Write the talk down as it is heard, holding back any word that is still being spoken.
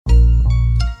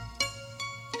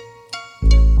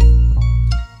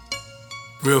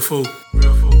Real food.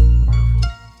 Real food.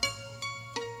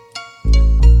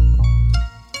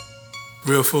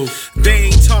 Real food. They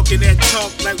ain't talking that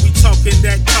talk like we talking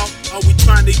that talk. All we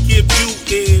trying to give you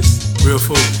is Real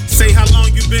food. say how long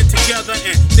you been together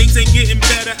and things ain't getting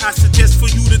better. I suggest for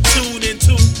you to tune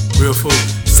into Real food.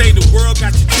 say the world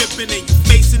got you tripping and you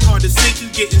facing hard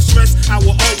decisions, getting stressed. I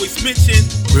will always mention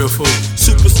Real food.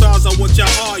 superstars are what y'all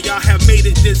are. Y'all have made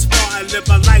it this far. I live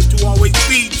my life to always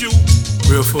feed you.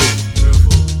 Real food. Real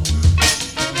food.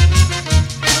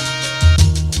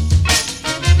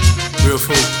 Real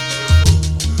food.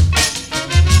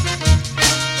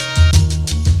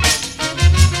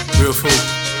 Real food.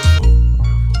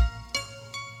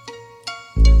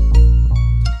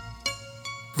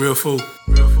 Real food.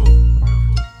 Real food.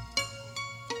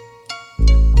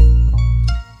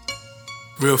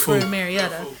 Real For food.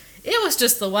 Marietta. It was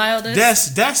just the wildest.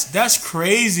 That's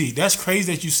crazy. That's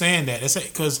crazy that you saying that. That's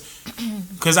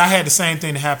because I had the same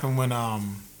thing that happened when I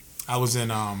was in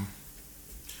when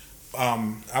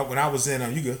I was in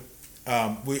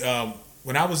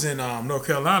when I was in North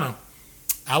Carolina.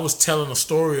 I was telling a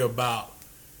story about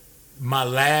my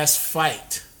last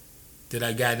fight that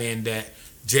I got in that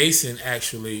Jason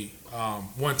actually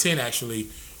 110 actually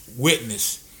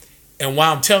witnessed. And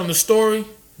while I'm telling the story,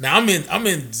 now I'm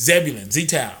in Zebulon,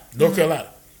 Z-Town, North Carolina.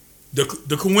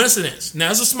 The coincidence. Now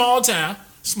it's a small town,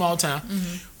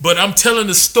 but I'm telling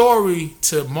the story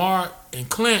to Mark and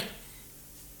Clint,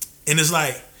 and it's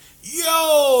like,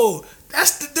 yo,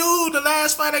 that's the dude. The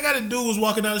last fight I got to do was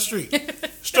walking down the street,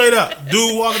 straight up,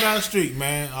 dude walking down the street,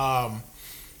 man.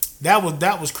 That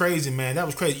was crazy, man. That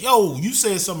was crazy. Yo, you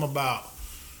said something about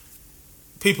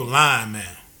people lying,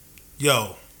 man.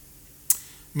 Yo,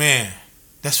 man.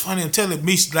 That's funny. I'm telling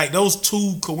me, like those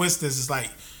two coincidences. Like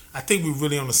I think we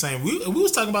really on the same. We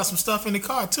was talking about some stuff in the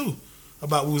car too.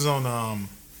 About we was on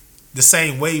the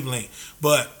same wavelength.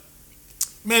 But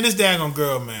man, this daggone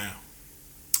girl, man.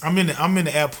 I'm in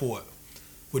the airport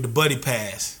with the buddy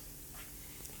pass,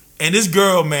 and this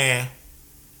girl, man,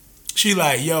 she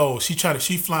like, yo, she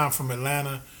flying from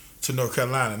Atlanta to North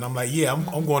Carolina, and I'm like, yeah,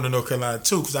 I'm going to North Carolina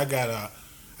too because I got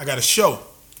a show.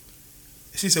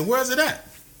 She said, where's it at?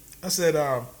 I said,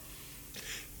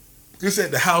 it's at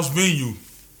the house venue.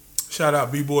 Shout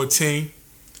out B-Boy Team.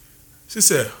 She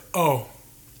said, oh,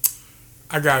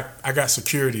 I got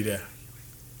security there.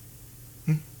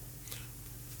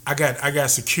 I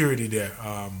got security there.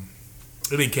 I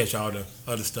didn't catch all the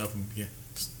other stuff,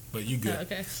 but you good. Oh,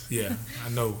 okay. Yeah, I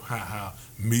know how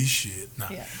me shit. Nah.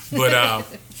 Yeah.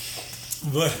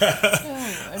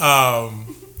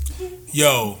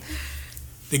 Yo,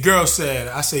 the girl said,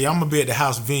 I said, I'm gonna be at the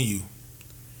house venue,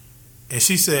 and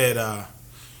she said,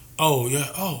 oh yeah,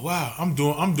 oh wow, I'm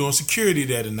doing security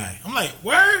there tonight. I'm like,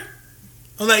 word?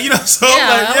 I'm like, so Yeah, I'm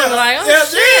like, I was like, oh,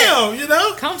 shit.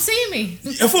 damn, Come see me.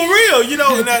 for real,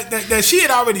 and that she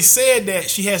had already said that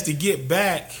she has to get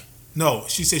back. No,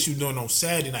 she said she was doing it on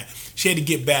Saturday night. She had to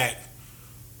get back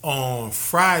on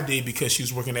Friday because she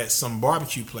was working at some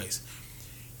barbecue place.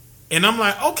 And I'm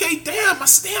like, okay, damn. I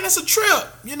said, damn, that's a trip,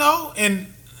 And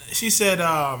she said,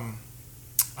 I'm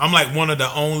like one of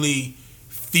the only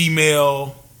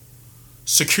female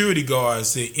security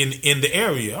guards in the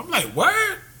area. I'm like,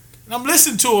 word? And I'm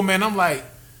listening to her, man. I'm like,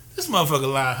 this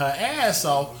motherfucker lying her ass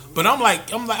off. But I'm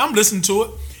listening to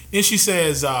it. Then she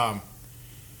says,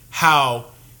 how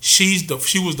she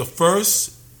was the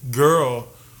first girl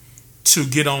to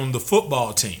get on the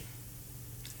football team,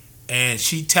 and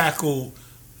she tackled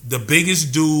the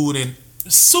biggest dude and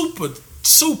super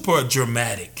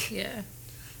dramatic. Yeah.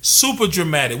 Super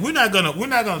dramatic. We're not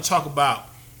gonna talk about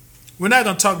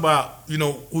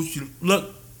who she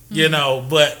look,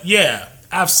 but yeah,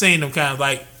 I've seen them kind of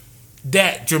like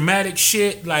that dramatic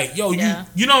shit, like, yo, Yeah.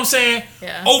 you know what I'm saying?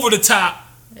 Yeah. Over the top.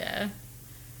 Yeah.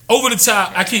 Over the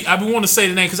top. Yeah. I be want to say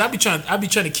the name because I be trying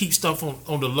to keep stuff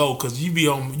on the low because you be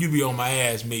on my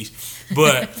ass, Mish.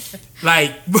 But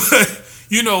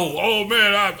oh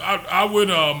man, I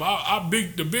went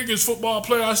the biggest football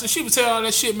player. I said she would tell all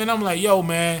that shit, man. I'm like, yo,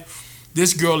 man,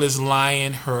 this girl is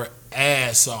lying her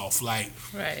ass off. Like,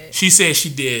 right. She said she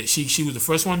did. She was the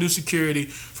first one to do security,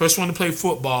 first one to play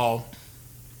football,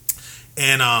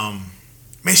 and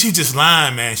man, she was just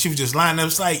lying, man. She was just lying. It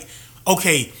was like,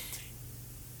 okay.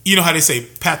 You know how they say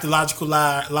pathological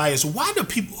liars. Why do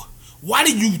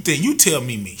you think, you tell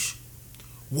me, Mish,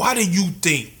 why do you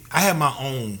think, I have my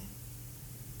own,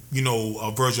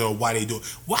 a version of why they do it.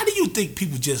 Why do you think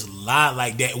people just lie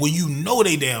like that when you know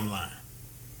they damn lying?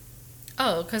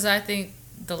 Oh, because I think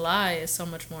the lie is so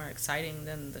much more exciting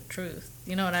than the truth.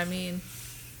 You know what I mean?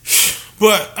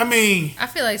 But, I mean, I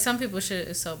feel like some people's shit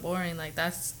is so boring. Like,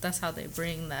 that's how they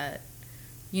bring that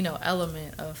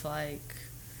element of like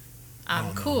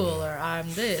I'm cool or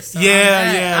I'm this. Or Yeah, I'm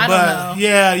that. yeah, I but don't know.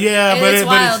 yeah, It's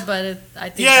wild, but I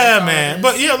think yeah, that's all man. it is.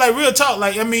 But yeah, like real talk.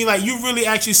 Like I mean, like you really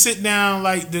actually sit down.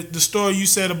 Like the story you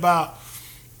said about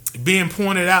being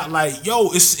pointed out. Like yo,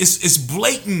 it's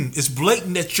blatant. It's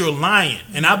blatant that you're lying.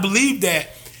 And I believe that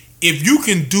if you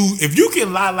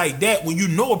can lie like that when you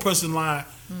know a person lying,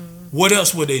 what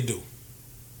else would they do?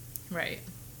 Right.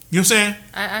 You know what I'm saying?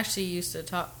 I actually used to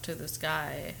talk to this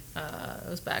guy. It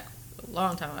was back a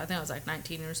long time ago. I think I was like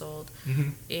 19 years old.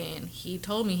 And he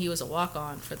told me he was a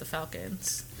walk-on for the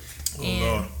Falcons. Oh,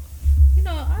 and,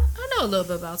 Lord. I know a little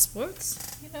bit about sports,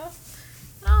 And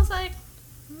I was like,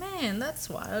 man, that's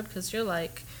wild because you're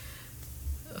like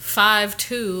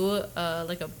 5'2",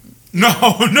 like a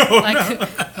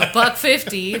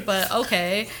 $150, but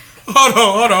okay.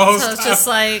 Hold on. So it's just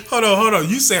like... Hold on.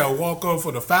 You say a walk-on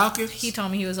for the Falcons? He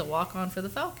told me he was a walk-on for the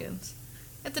Falcons.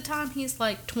 At the time, he's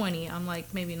like 20. I'm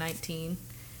like maybe 19.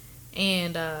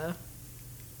 And,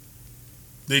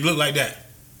 They look like that?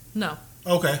 No.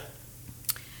 Okay.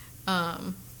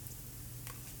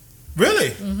 Really?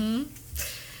 Mm-hmm.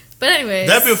 But anyways...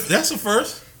 That's a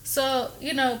first. So,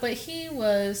 but he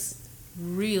was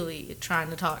really trying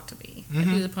to talk to me.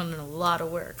 He was putting in a lot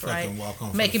of work, right?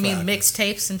 Making me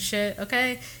mixtapes and shit,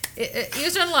 okay? He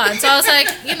was doing a lot. And so I was like,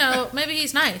 maybe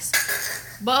he's nice.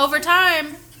 But over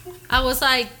time, I was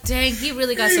like, dang, he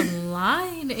really got some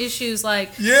lying issues,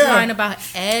 lying about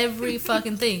every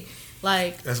fucking thing.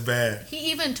 Like, that's bad.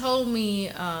 He even told me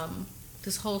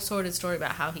this whole sordid story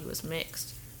about how he was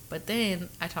mixed. But then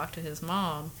I talked to his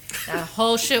mom. That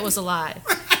whole shit was a lie.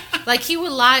 Like, he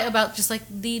would lie about just, like,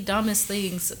 the dumbest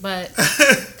things. But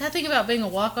that thing about being a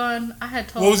walk-on, I had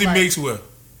told... What was he mixed with?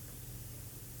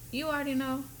 You already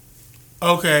know.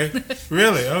 Okay.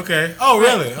 Really? Okay. Oh,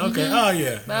 really? Okay. Mm-hmm. Oh,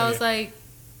 yeah. But I was like,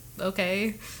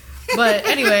 okay. But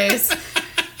anyways,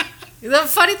 the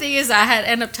funny thing is I had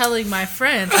ended up telling my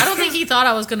friends. I don't think he thought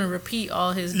I was going to repeat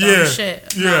all his dumb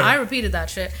shit. Yeah. No, I repeated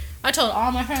that shit. I told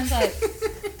all my friends, like...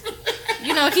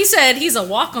 he said he's a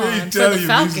walk-on for the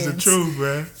Falcons. This is the truth,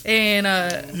 man. And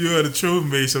you are the truth,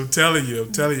 Mish. I'm telling you,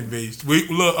 Mish.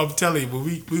 I'm telling you, but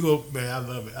we go, man. I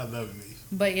love it, Mish.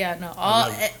 But yeah, no,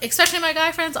 especially my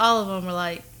guy friends, all of them were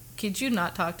like, "Could you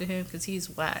not talk to him because he's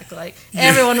whack?" Like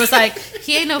everyone was like,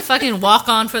 "He ain't no fucking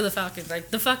walk-on for the Falcons." Like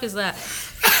the fuck is that?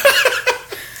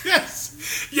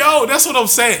 Yes, yo, that's what I'm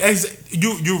saying.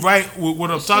 You're right with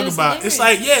what I'm talking about. It's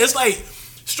like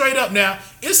straight up now.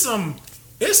 It's some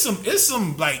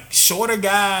like shorter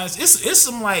guys. It's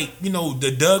some like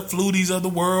the Doug Flutys of the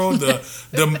world, the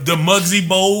Muggsy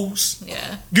Bowles.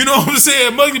 Yeah, you know what I'm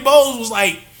saying. Muggsy Bowles was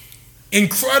like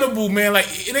incredible, man. Like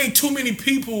it ain't too many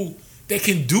people that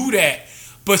can do that.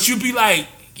 But you be like,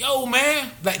 yo, man,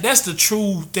 like that's the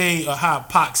true thing of how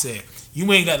Pac said.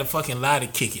 You ain't got to fucking lie to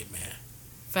kick it, man.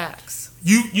 Facts.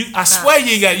 I swear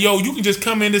you ain't got. Yo, you can just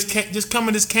come in this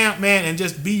camp, man, and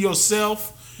just be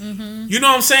yourself. Mm-hmm. You know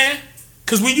what I'm saying?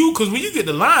 Cause when you get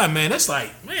the line, man, that's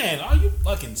like, man, are you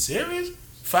fucking serious?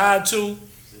 5'2",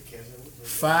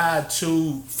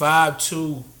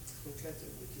 5'2".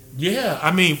 Yeah,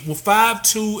 I mean, with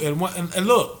 5'2" and one, and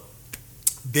look,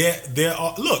 there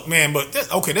are look, man, but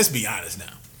okay, let's be honest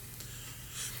now.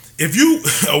 If you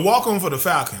walk on for the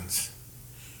Falcons,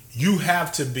 you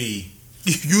have to be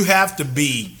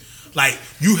like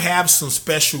you have some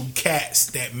special cats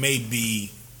that may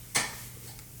be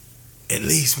at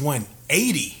least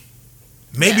 180,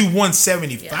 maybe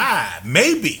 175,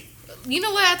 maybe. You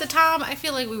know what? At the time, I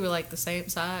feel like we were like the same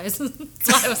size. So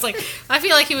I was like, I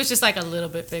feel like he was just like a little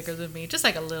bit bigger than me, just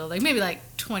like a little, like maybe like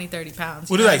 20, 30 pounds.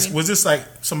 Was this like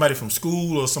somebody from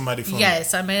school or somebody from?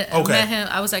 Yes, I met him.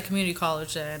 I was at community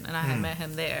college then, and I had met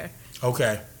him there.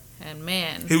 Okay. And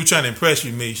man, he was trying to impress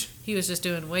you, Mish. He was just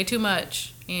doing way too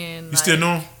much. And you still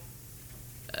know him?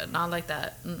 Not like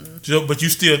that. Mm-mm. So, but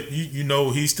you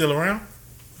know he's still around?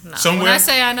 No. Somewhere? When I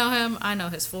say I know him, I know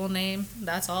his full name.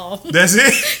 That's all. That's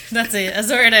it? That's it. That's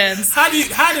where it ends. How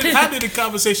did the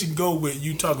conversation go with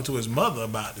you talking to his mother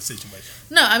about the situation?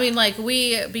 No, I mean, like,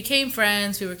 we became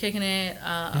friends. We were kicking it.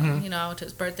 I went to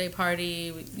his birthday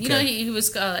party. He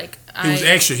was like...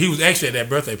 He was extra at that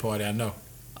birthday party, I know.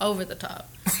 Over the top.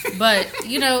 But,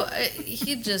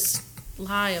 he'd just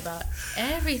lie about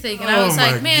everything. And I was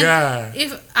like, man, God.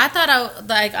 If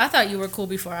I thought you were cool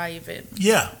before I even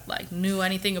knew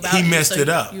anything about you. He messed it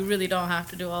up. You really don't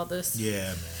have to do all this. Yeah,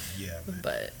 man. Yeah, man.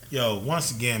 But yo, once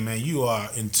again, man, you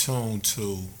are in tune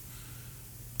to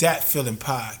That Feeling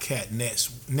Podcast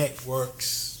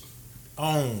Network's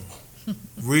own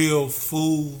Real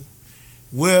Food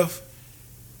with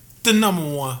the number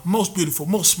one, most beautiful,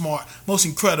 most smart, most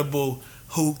incredible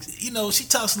who, she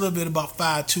talks a little bit about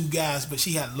 5'2" guys, but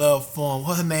she had love for him.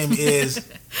 What her name is?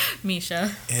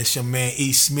 Misha. And it's your man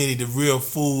E. Smitty, the Real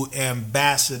Food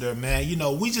Ambassador, man.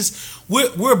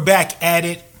 We're back at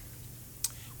it.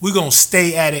 We're gonna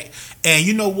stay at it. And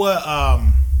you know what?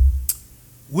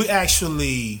 We got some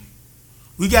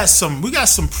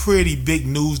pretty big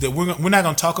news that we're not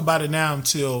gonna talk about it now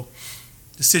until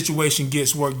the situation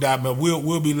gets worked out, but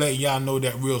we'll be letting y'all know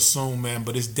that real soon, man.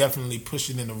 But it's definitely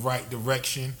pushing in the right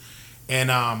direction,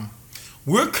 and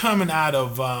we're coming out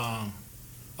of a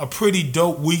pretty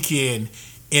dope weekend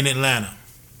in Atlanta.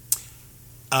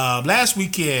 Last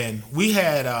weekend we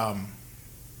had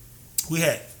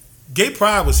Gay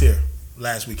Pride was here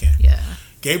last weekend. Yeah,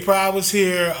 Gay Pride was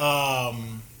here.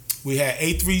 We had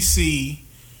A3C,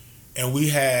 and we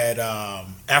had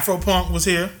Afropunk was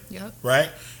here. Yep. Right.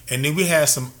 And then we had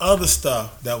some other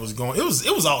stuff that was going. It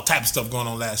was all type of stuff going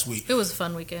on last week. It was a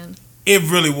fun weekend. It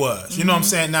really was. You know what I'm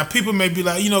saying? Now people may be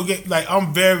like,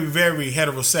 I'm very, very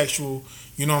heterosexual.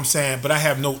 You know what I'm saying? But I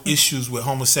have no issues with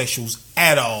homosexuals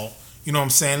at all. You know what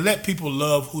I'm saying? Let people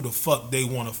love who the fuck they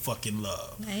want to fucking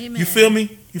love. Amen. You feel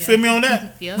me? You feel me on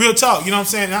that? Yep. Real talk. You know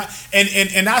what I'm saying?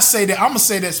 And I say that, I'm gonna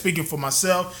say that speaking for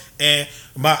myself and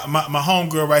my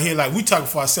homegirl right here. Like, we talking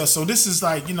for ourselves. So this is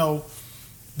like, so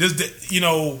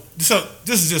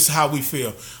this is just how we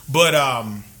feel. But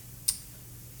I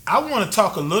want to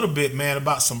talk a little bit, man,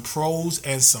 about some pros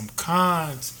and some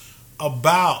cons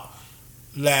about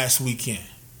last weekend.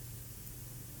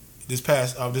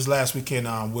 This last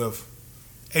weekend with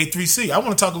A3C. I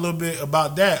want to talk a little bit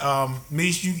about that.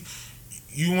 Mish,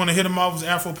 you want to hit him off with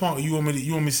Afropunk, or you want me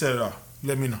to set it off?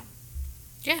 Let me know.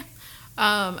 Yeah,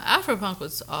 Afropunk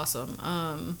was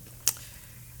awesome.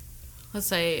 Let's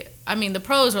say, the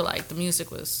pros were like the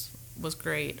music was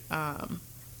great. The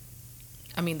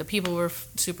people were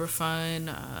super fun.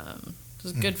 It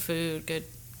was good food, good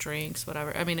drinks,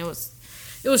 whatever. It was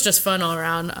just fun all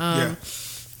around. Yeah.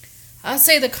 I'd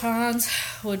say the cons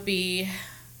would be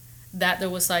that there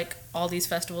was like all these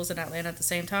festivals in Atlanta at the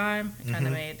same time. It kind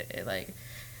of made it like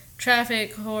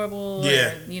traffic horrible.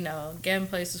 Yeah. And getting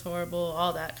places horrible,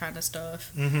 all that kind of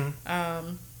stuff. Mm-hmm.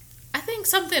 I think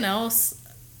something else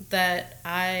that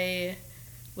I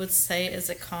would say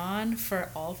is a con for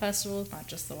all festivals, not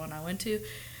just the one I went to,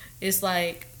 is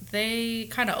like they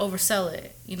kind of oversell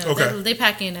it. Okay. They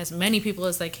pack in as many people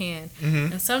as they can,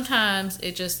 mm-hmm. and sometimes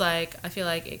it just like I feel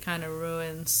like it kind of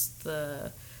ruins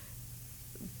the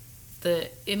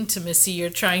intimacy you're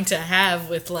trying to have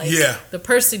with like the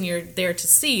person you're there to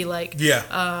see, like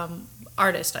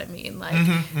artist.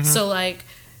 Mm-hmm. So like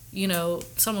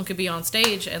someone could be on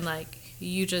stage and like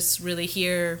you just really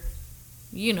hear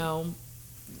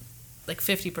like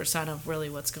 50% of really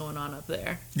what's going on up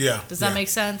there. Yeah. Does that make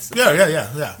sense?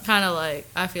 Yeah. Kind of like,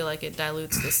 I feel like it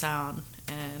dilutes the sound.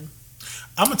 And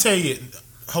I'm going to tell you,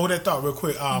 hold that thought real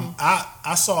quick.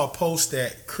 I saw a post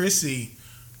that Chrissy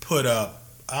put up.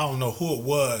 I don't know who it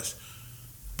was,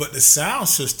 but the sound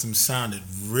system sounded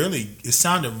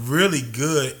really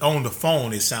good on the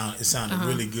phone. It sounded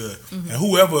really good. Mm-hmm. And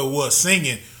whoever it was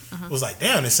singing was like,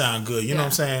 damn, it sound good. You know what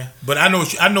I'm saying? But I know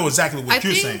exactly what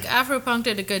you're saying. I think Afropunk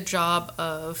did a good job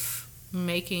of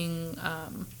making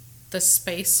the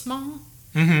space small.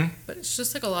 Mm-hmm. But it's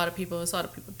just like a lot of people. There's a lot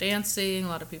of people dancing, a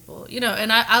lot of people,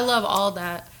 and I love all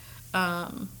that.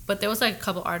 But there was like a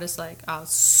couple artists like I was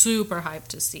super hyped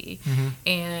to see. Mm-hmm.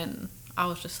 And I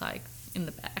was just like in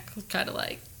the back, kind of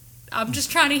like, I'm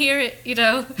just trying to hear it,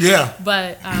 Yeah.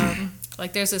 But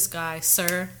like there's this guy,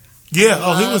 Sir.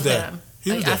 Yeah, he was there.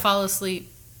 I fall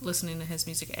asleep listening to his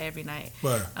music every night.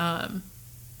 Right.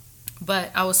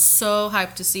 But I was so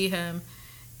hyped to see him,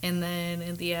 and then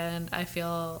in the end, I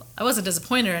wasn't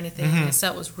disappointed or anything. Mm-hmm. His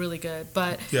set was really good,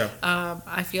 but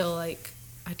I feel like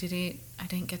I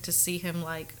didn't get to see him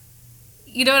like,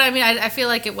 you know what I mean? I feel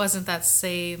like it wasn't that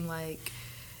same like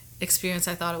experience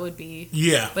I thought it would be.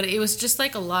 Yeah. But it was just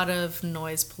like a lot of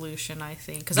noise pollution, I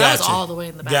think, because I was all the way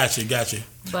in the back. Gotcha.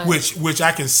 But, which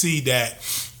I can see that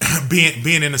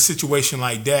being in a situation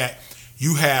like that,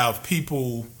 you have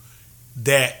people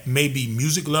that may be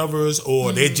music lovers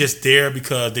or they're just there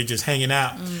because they're just hanging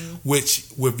out. Which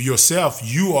with yourself,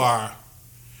 you are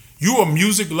a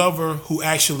music lover who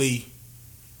actually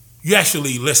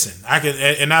listen.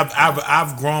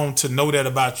 I've grown to know that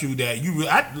about you. That you,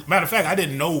 matter of fact, I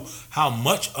didn't know how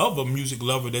much of a music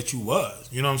lover that you was.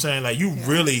 You know what I'm saying? Like you're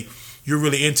really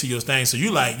into your thing. So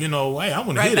you like, hey, I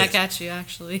want to hear right back this. at you.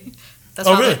 Actually,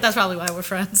 really? That's probably why we're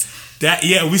friends.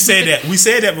 We said that. We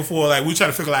said that before. Like we try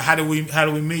to figure out how do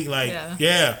we meet? Like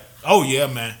oh yeah,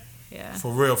 man. Yeah.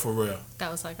 For real.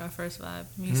 That was like our first vibe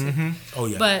music. Mm-hmm. Oh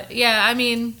yeah. But yeah,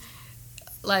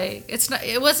 like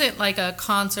it wasn't like a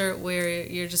concert where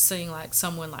you're just seeing like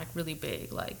someone like really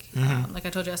big, like like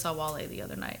I told you I saw Wale the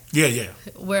other night. Yeah.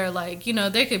 Where like, you know,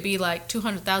 there could be like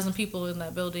 200,000 people in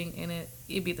that building and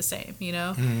it'd be the same, you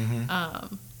know.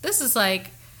 This is like,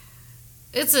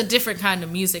 it's a different kind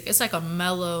of music. It's like a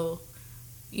mellow,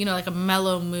 you know, like a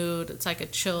mellow mood. It's like a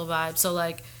chill vibe. So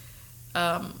like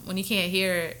when you can't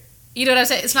hear it, you know what I'm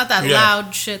saying? It's not that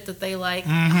loud shit that they like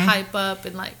hype up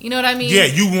and like, you know what I mean? Yeah,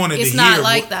 you wanted to hear. It's not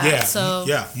like that. Yeah, so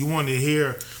you wanted to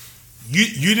hear.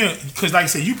 You didn't, because like I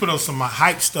said, you put on some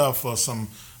hype stuff or some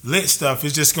lit stuff.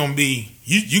 It's just gonna be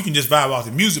you can just vibe off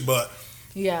the music, but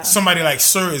somebody like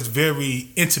Sir is very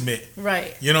intimate,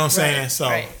 right? You know what I'm saying? So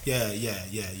right. yeah.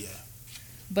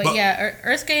 But yeah,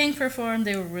 Earth Gang performed.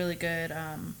 They were really good.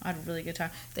 I had a really good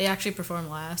time. They actually performed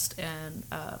last, and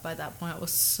by that point, I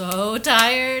was so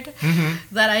tired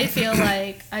that I feel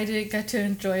like I didn't get to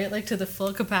enjoy it like to the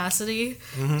full capacity.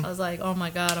 I was like, oh my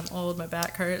god, I'm old. My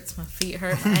back hurts. My feet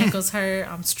hurt. My ankles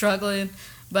hurt. I'm struggling,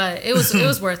 but it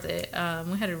was worth it.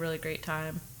 We had a really great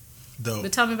time. Dope.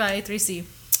 But tell me about A3C.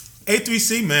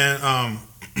 A3C, man.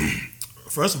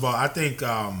 First of all, I think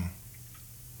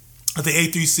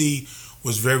A3C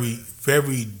was very,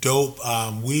 very dope.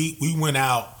 We went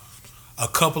out a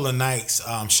couple of nights.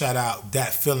 Shout out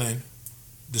Dat Feeling,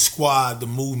 the squad, the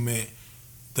movement,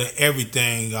 the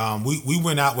everything. We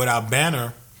went out with our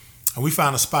banner and we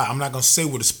found a spot. I'm not gonna say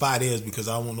where the spot is because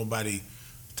I don't want nobody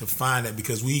to find it,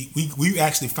 because we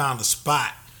actually found a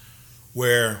spot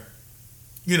where,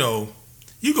 you know,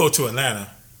 you go to Atlanta.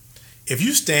 If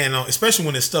you stand on, especially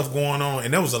when there's stuff going on,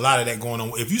 and there was a lot of that going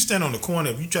on. If you stand on the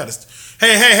corner, if you try to,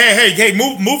 hey,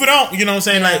 move it on. You know what I'm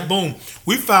saying? Like, boom.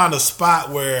 We found a spot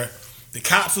where the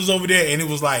cops was over there, and it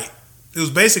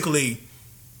was basically,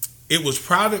 it was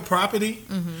private property,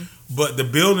 but the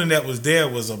building that was there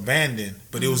was abandoned,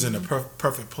 but it was in a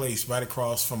perfect place, right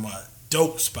across from a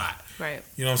dope spot. Right.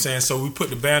 You know what I'm saying? So we put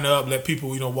the banner up, let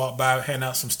people, you know, walk by, hand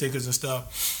out some stickers and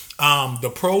stuff.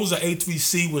 The pros of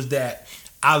A3C was that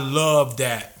I love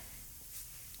that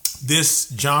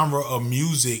this genre of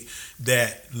music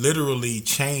that literally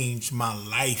changed my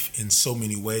life in so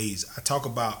many ways. I talk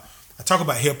about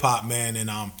hip hop, man, and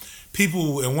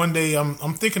people. And one day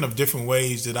I'm thinking of different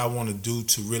ways that I want to do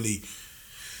to really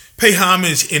pay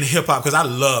homage in hip hop, because I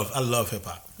love hip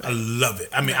hop. I love it.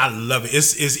 I mean, I love it.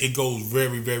 It goes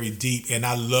very, very deep, and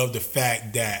I love the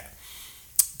fact that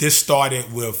this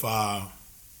started with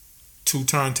 2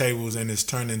 turntables and it's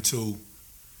turned into.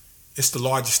 It's the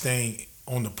largest thing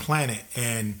on the planet,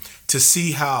 and to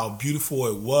see how beautiful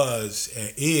it was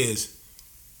and is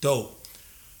dope.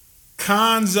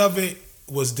 Cons of it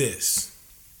was this.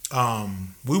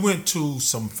 We went to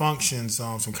some functions,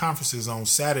 some conferences on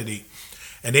Saturday,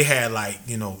 and they had like,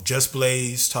 you know, Just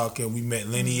Blaze talking. We met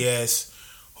Lenny S,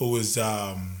 who was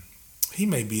he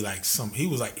may be like he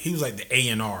was like the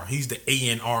A&R. He's the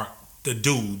A&R, the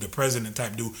dude, the president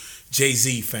type dude.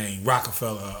 Jay-Z fame,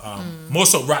 Rockefeller, more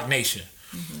so Rock Nation.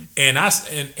 And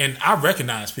I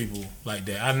recognize people like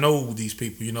that. I know these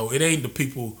people. You know, it ain't the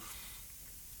people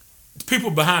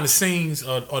behind the scenes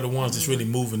are the ones that's really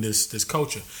moving this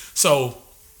culture. So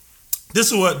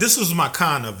this is my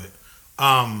con of it.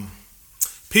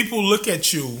 People look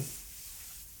at you.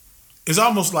 It's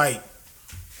almost like,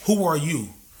 who are you?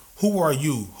 Who are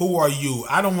you? Who are you?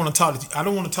 I don't want to talk to you. I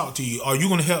don't want to talk to you. Are you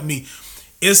going to help me?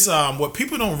 It's what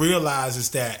people don't realize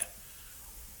is that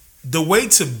the way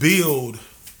to build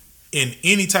in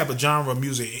any type of genre of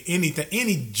music, anything,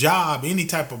 any job, any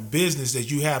type of business,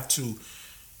 that you have to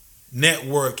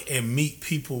network and meet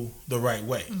people the right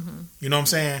way. You know what I'm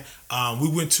saying? We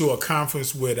went to a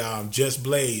conference with Just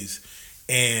Blaze,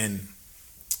 and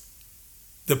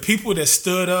the people that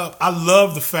stood up, I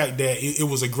love the fact that it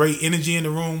was a great energy in the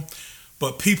room,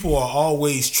 but people are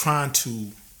always trying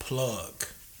to plug.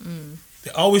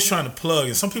 They're always trying to plug.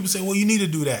 And some people say, well, you need to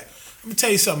do that. Let me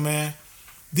tell you something, man.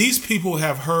 These people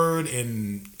have heard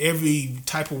in every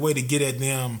type of way to get at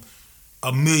them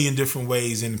a million different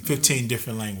ways in 15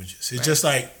 different languages. It's just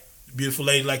like a beautiful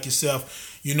lady like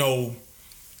yourself. You know,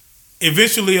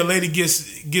 eventually a lady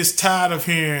gets tired of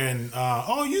hearing,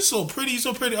 oh, you're so pretty, you're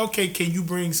so pretty. Okay, can you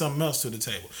bring something else to the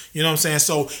table? You know what I'm saying?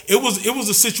 So it was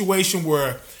a situation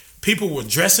where people were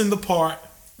dressing the part.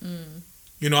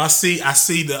 You know, I see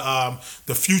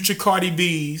the future Cardi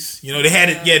B's. You know, they had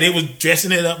it. Yeah, they was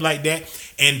dressing it up like that,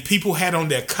 and people had on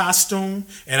their costume.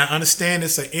 And I understand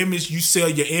it's an image. You sell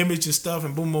your image and stuff,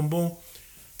 and boom, boom, boom.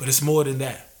 But it's more than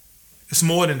that. It's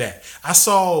more than that. I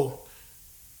saw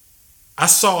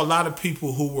a lot of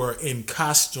people who were in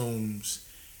costumes,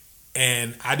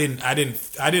 and I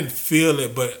didn't feel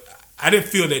it, but I didn't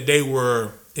feel that they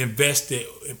were invested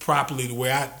properly the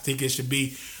way I think it should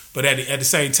be. But at the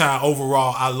same time,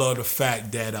 overall, I love the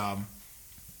fact that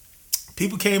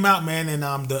people came out, man, and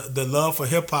the love for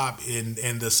hip hop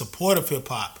and the support of hip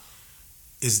hop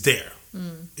is there.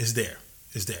 It's there.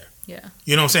 It's there. Yeah.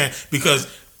 You know what I'm saying? Because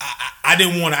I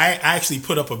didn't want to. I actually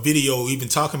put up a video even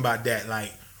talking about that.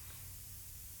 Like,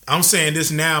 I'm saying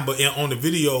this now, but on the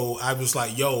video, I was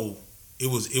like, "Yo, it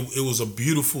was a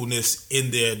beautifulness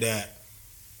in there that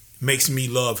makes me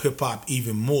love hip hop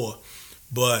even more."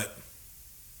 But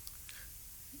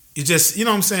it just, you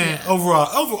know what I'm saying? Yeah.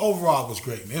 Overall, it was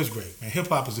great, man. It was great, man. Hip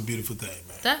hop is a beautiful thing,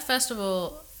 man. That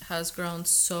festival has grown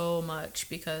so much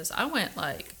because I went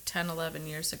like 10, 11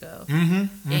 years ago. And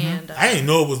I didn't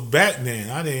know it was back then.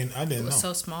 I didn't know. It was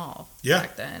so small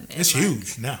back then. And it's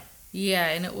huge now. Yeah,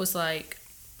 and it was like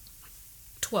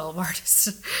 12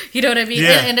 artists. You know what I mean?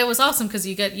 Yeah. And it was awesome because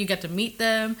you get to meet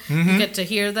them, you get to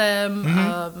hear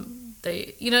them.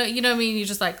 They, you know what I mean? You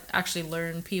just like actually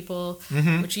learn people,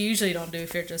 which you usually don't do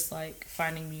if you're just like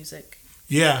finding music.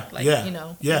 Yeah, like,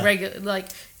 yeah, regular, like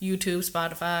YouTube,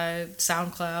 Spotify,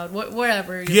 SoundCloud,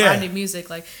 wherever you're finding music.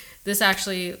 Like, this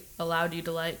actually allowed you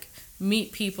to like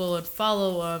meet people and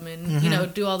follow them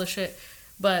and do all the shit.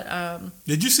 But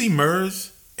did you see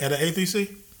Murs at an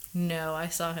A3C? No, I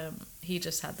saw him. He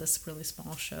just had this really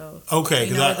small show. Okay,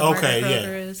 you know where the Murder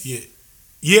Kroger is?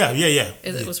 Yeah.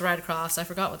 It was right across. I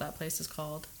forgot what that place is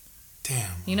called. Damn.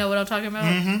 You know what I'm talking about?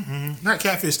 Not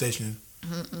Catfish Station.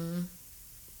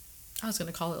 I was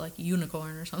gonna call it like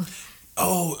Unicorn or something.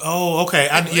 Oh, okay.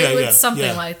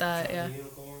 Something like that. Yeah.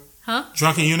 Unicorn? Huh?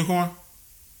 Drunken Unicorn.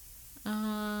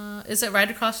 Is it right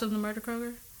across from the Murder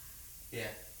Kroger? Yeah.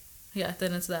 Yeah,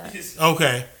 then it's that.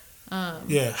 Okay.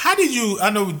 Yeah. How did you? I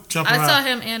know we jumping around. I saw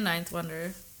him and Ninth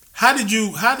Wonder. How did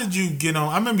you get on?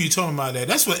 I remember you talking about that.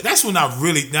 That's when I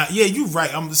really. Now, yeah, you're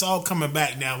right. It's all coming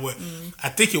back now. What I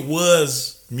think it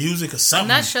was music or something.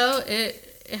 And that show,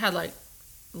 it had like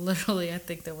literally, I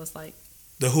think there was like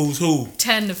the who's who.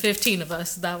 10 to 15 of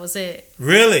us. That was it.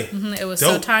 Really? It was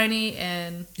dope. So tiny,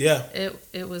 and yeah,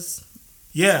 it was.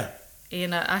 Yeah.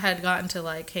 And I had gotten to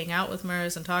like hang out with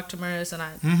Murs and talk to Murs, and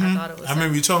I thought it was. I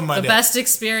remember you talking about the best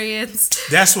experience.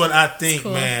 That's what I think,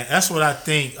 cool. Man. That's what I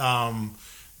think.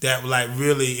 That like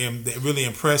really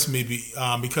impressed me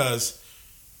because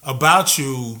about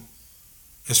you,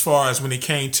 as far as when it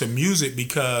came to music,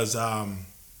 because I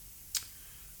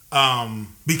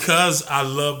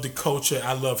love the culture,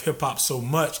 I love hip hop so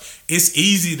much. It's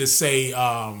easy to say,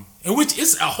 and which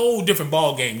it's a whole different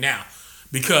ball game now,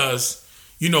 because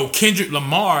Kendrick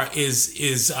Lamar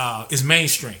is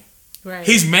mainstream. Right.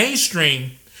 He's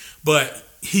mainstream, but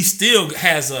he still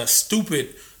has a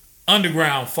stupid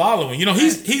underground following.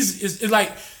 He's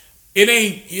like it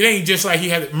ain't just like he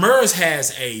had. Murs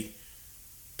has a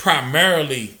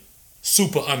primarily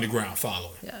super underground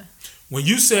following. Yeah. When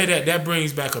you say that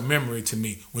brings back a memory to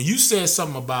me. When you said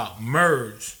something about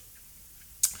Murs,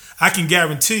 I can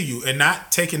guarantee you, and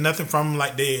not taking nothing from him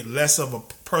like they're less of a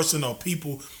person or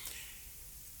people.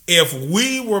 If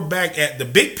we were back at the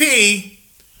Big P,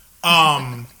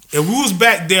 if we was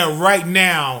back there right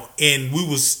now and we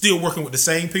was still working with the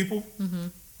same people,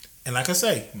 and like I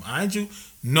say, mind you,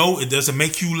 no, it doesn't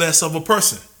make you less of a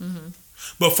person.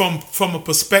 But from a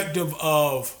perspective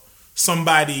of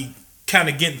somebody kind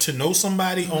of getting to know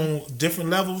somebody on different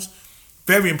levels,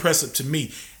 very impressive to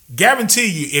me. Guarantee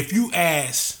you, if you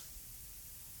ask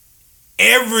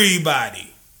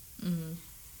everybody,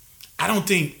 I don't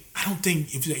think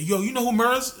if you know who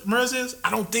Murs is, I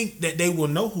don't think that they will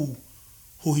know who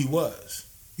he was.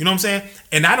 You know what I'm saying?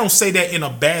 And I don't say that in a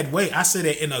bad way. I say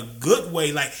that in a good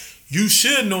way. Like, you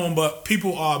should know him, but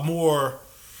people are more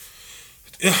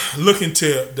looking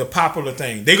to the popular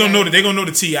thing. They're gonna know that. They're gonna know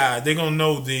the T.I. They're gonna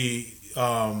know the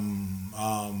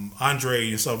Andre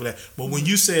and stuff like that. But when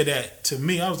you said that to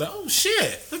me, I was like, oh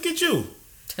shit, look at you.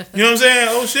 You know what I'm saying?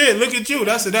 Oh shit, look at you.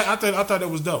 That's it. I thought that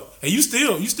was dope. And you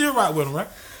still rock with him, right?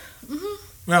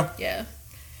 Well, yeah.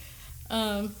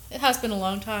 It has been a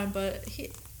long time, but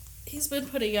he's been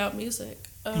putting out music.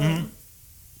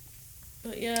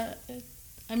 But yeah,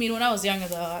 when I was younger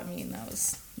though, I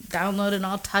was downloading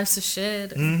all types of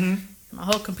shit. My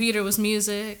whole computer was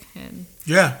music, and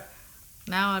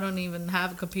now I don't even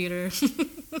have a computer.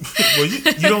 Well, you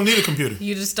don't need a computer.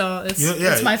 You just don't.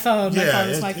 It's my phone. My phone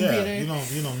is my computer. You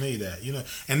don't need that.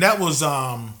 And that was.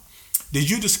 Did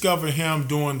you discover him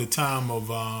during the time of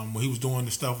when he was doing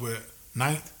the stuff with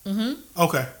Ninth?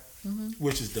 Okay.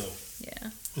 Which is dope. Yeah.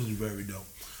 Which is very dope.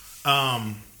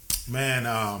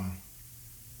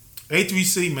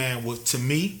 A3C, man,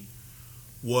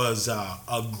 was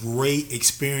a great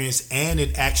experience, and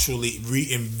it actually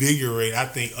reinvigorated, I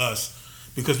think, us,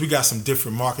 because we got some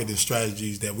different marketing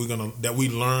strategies that we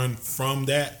learn from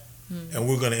that, and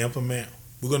we're gonna implement.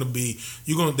 We're gonna be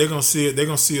they're gonna see it. They're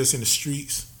gonna see us in the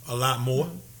streets a lot more,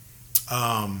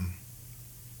 and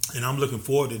I'm looking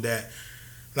forward to that.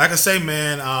 Like I say,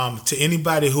 man, to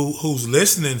anybody who's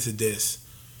listening to this,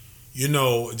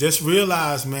 just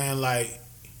realize, man, like,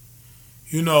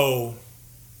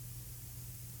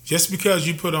 just because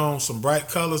you put on some bright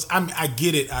colors, I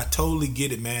get it. I totally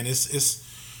get it, man. It's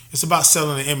about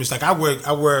selling an image. Like I wear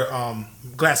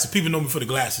glasses. People know me for the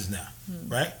glasses now,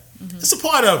 right? Mm-hmm. It's a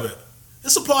part of it.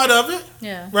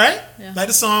 Yeah. Right? Yeah. Like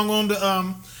the song on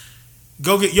the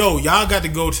y'all got to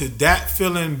go to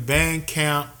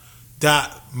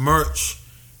datfeelingbandcamp.merch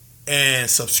and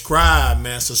subscribe,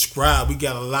 man. Subscribe. We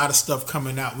got a lot of stuff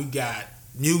coming out. We got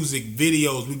music,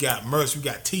 videos, we got merch, we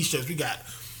got t-shirts, you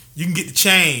can get the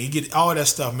chain, you get all that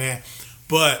stuff, man.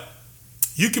 But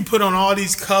you can put on all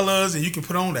these colors, and you can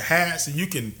put on the hats, and you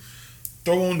can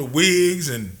throw on the wigs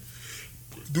and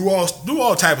do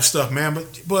all type of stuff, man.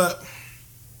 But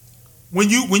when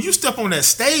you step on that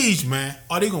stage, man,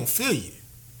 are they gonna feel you?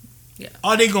 Yeah.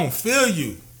 Are they gonna feel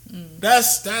you?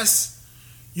 That's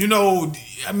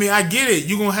I mean, I get it.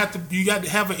 You got to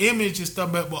have an image and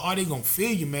stuff, but are they gonna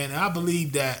feel you, man? And I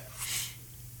believe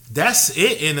that's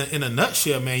it in a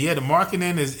nutshell, man. Yeah, the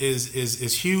marketing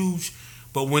is huge,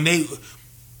 but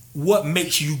what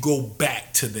makes you go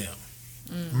back to them?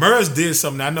 Murs did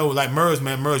something. I know, like Murs,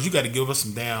 you got to give us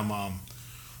some damn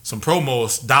some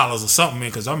promos dollars or something, man,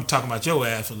 because I'm talking about your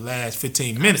ass for the last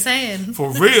 15 minutes. I'm saying.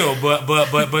 For real,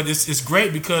 but it's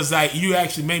great because like you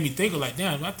actually made me think of like,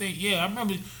 damn, I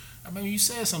remember you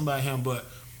said something about him, but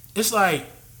it's like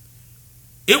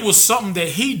it was something that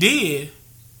he did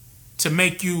to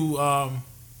make you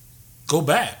go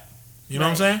back. You know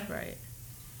what I'm saying? Right.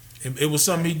 It was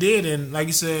something he did, and like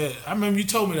you said, I remember you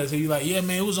told me that. So you like, yeah,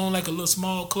 man, it was on like a little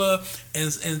small club,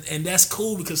 and that's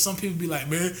cool because some people be like,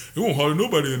 man, it won't hardly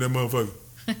nobody in that motherfucker.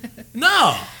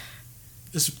 No,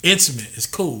 it's intimate, it's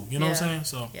cool. You know what I'm saying?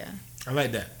 So yeah, I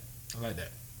like that.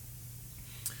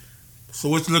 So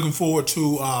what you looking forward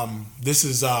to? This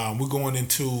is we're going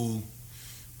into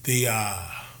the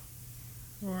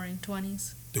Roaring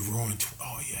 20s. The Roaring.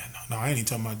 Oh yeah, no, I ain't even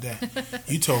talking about that.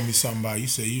 You told me something about. You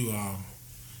said you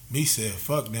Me said,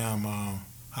 fuck damn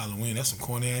Halloween. That's some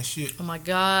corny ass shit. Oh my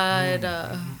God.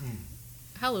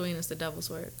 Halloween is the devil's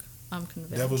work. I'm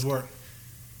convinced. Devil's work?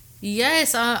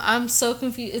 Yes, I'm so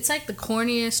confused. It's like the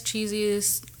corniest,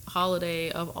 cheesiest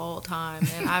holiday of all time.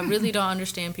 And I really don't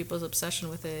understand people's obsession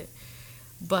with it.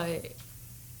 But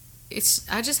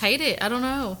I just hate it. I don't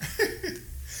know.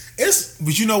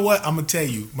 But you know what? I'm going to tell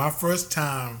you. My first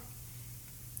time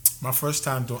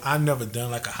I never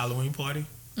done like a Halloween party.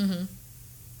 Mm-hmm.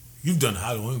 You've done a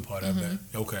Halloween party, I bet.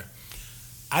 Okay.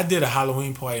 I did a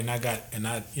Halloween party, and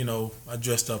I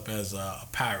dressed up as a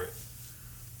pirate.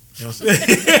 You know what I'm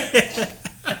saying?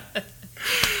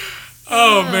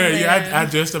 Oh man, yeah, I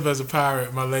dressed up as a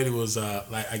pirate. My lady was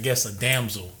like, I guess, a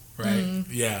damsel, right?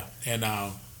 Mm-hmm. Yeah, and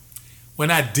when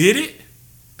I did it,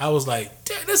 I was like,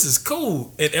 damn, this is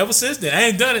cool. And ever since then, I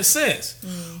ain't done it since.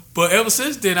 Mm. But ever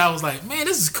since then, I was like, man,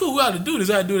 this is cool. We ought to do this.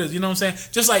 You know what I'm saying?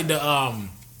 Just like the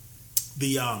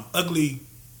ugly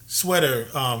sweater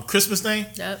Christmas thing.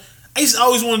 Yep. I used to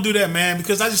always want to do that, man,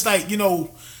 because I just like,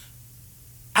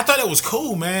 I thought it was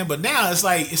cool, man, but now it's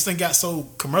like this thing got so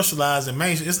commercialized and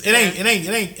mainstream. It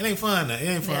ain't fun now. It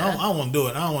ain't fun. Yeah. I don't want to do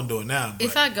it. I don't want to do it now. But.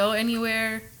 If I go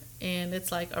anywhere and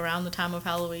it's like around the time of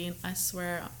Halloween, I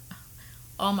swear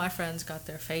all my friends got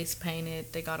their face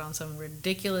painted. They got on some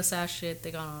ridiculous ass shit.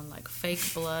 They got on like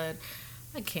fake blood.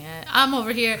 I can't. I'm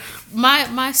over here.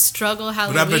 My struggle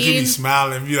Halloween. But I bet you be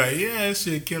smiling and be like, yeah, that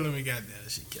shit killing me. Goddamn,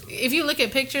 that shit killing me. If you look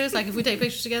at pictures, like if we take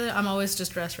pictures together, I'm always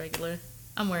just dressed regular.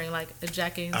 I'm wearing like a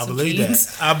jacket and some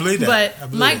jeans. I believe that.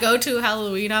 But my go-to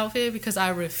Halloween outfit, because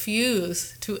I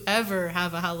refuse to ever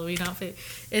have a Halloween outfit,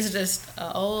 is just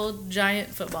an old giant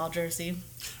football jersey.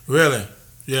 Really?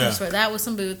 Yeah. Just wear that with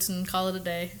some boots and call it a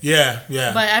day. Yeah.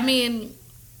 But I mean,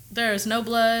 there's no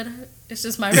blood. It's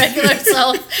just my regular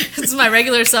self. It's my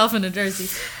regular self in a jersey.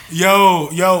 Yo.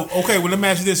 Okay, well let me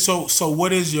ask you this. So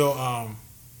what is your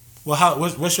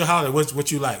what's your holiday?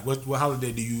 What you like? What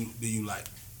holiday do you like?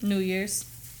 New Year's.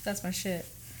 That's my shit.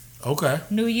 Okay.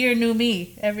 New year, new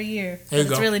me. Every year.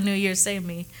 It's really New Year's, same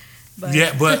me. But.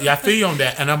 Yeah, but I feel you on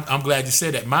that, and I'm glad you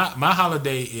said that. My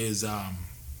holiday is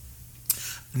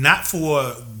not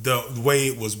for the way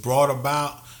it was brought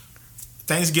about.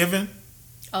 Thanksgiving.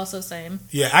 Also same.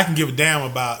 Yeah, I can give a damn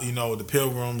about, you know, the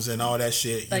Pilgrims and all that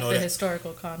shit. Like you know, the that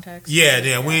historical context.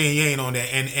 Yeah, we ain't on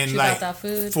that. And like, about that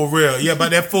food. For real. Yeah,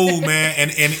 about that food, man.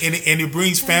 And it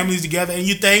brings families together, and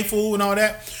you thankful and all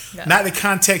that. Yeah. Not the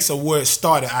context of where it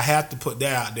started. I have to put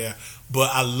that out there. But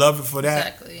I love it for that.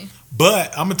 Exactly.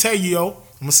 But I'm going to tell you, I'm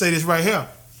going to say this right here.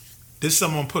 This is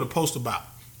something I'm going to put a post about.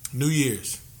 New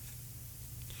Year's.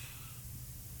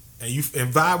 And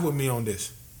vibe with me on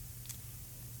this.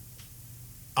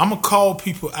 I'm going to call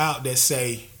people out that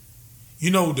say,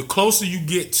 you know, the closer you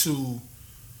get to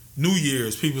New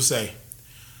Year's, people say,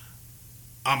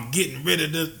 I'm getting rid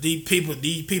of these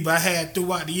people I had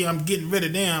throughout the year. I'm getting rid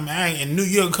of them. And New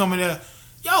Year coming there.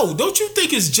 Yo, don't you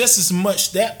think it's just as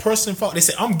much that person's fault? They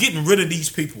say, I'm getting rid of these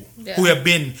people who have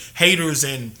been haters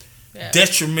and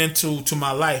detrimental to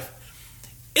my life.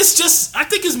 It's just, I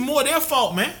think it's more their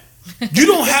fault, man. You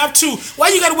don't have to. Why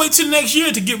you got to wait till next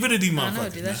year to get rid of these motherfuckers? I know,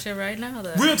 do that shit right now,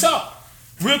 though. Real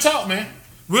talk, man.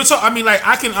 Real talk. I mean, like,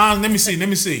 I can honestly, let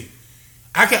me see.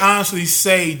 I can honestly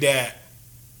say that,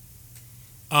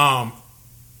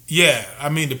 yeah, I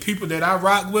mean, the people that I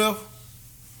rock with,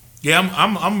 yeah,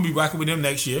 I'm gonna be rocking with them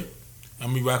next year. I'm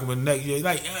gonna be rocking with them next year.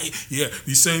 Like, yeah,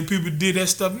 these same people did that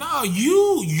stuff. No,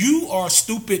 you are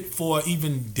stupid for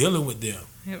even dealing with them.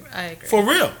 I agree. For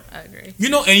real. I agree. You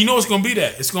know, and you know it's gonna be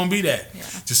that. It's gonna be that. Yeah.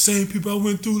 The same people I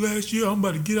went through last year, I'm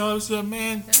about to get all this stuff,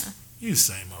 man. Yeah. You the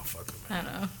same motherfucker, man.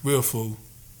 I know. Real fool.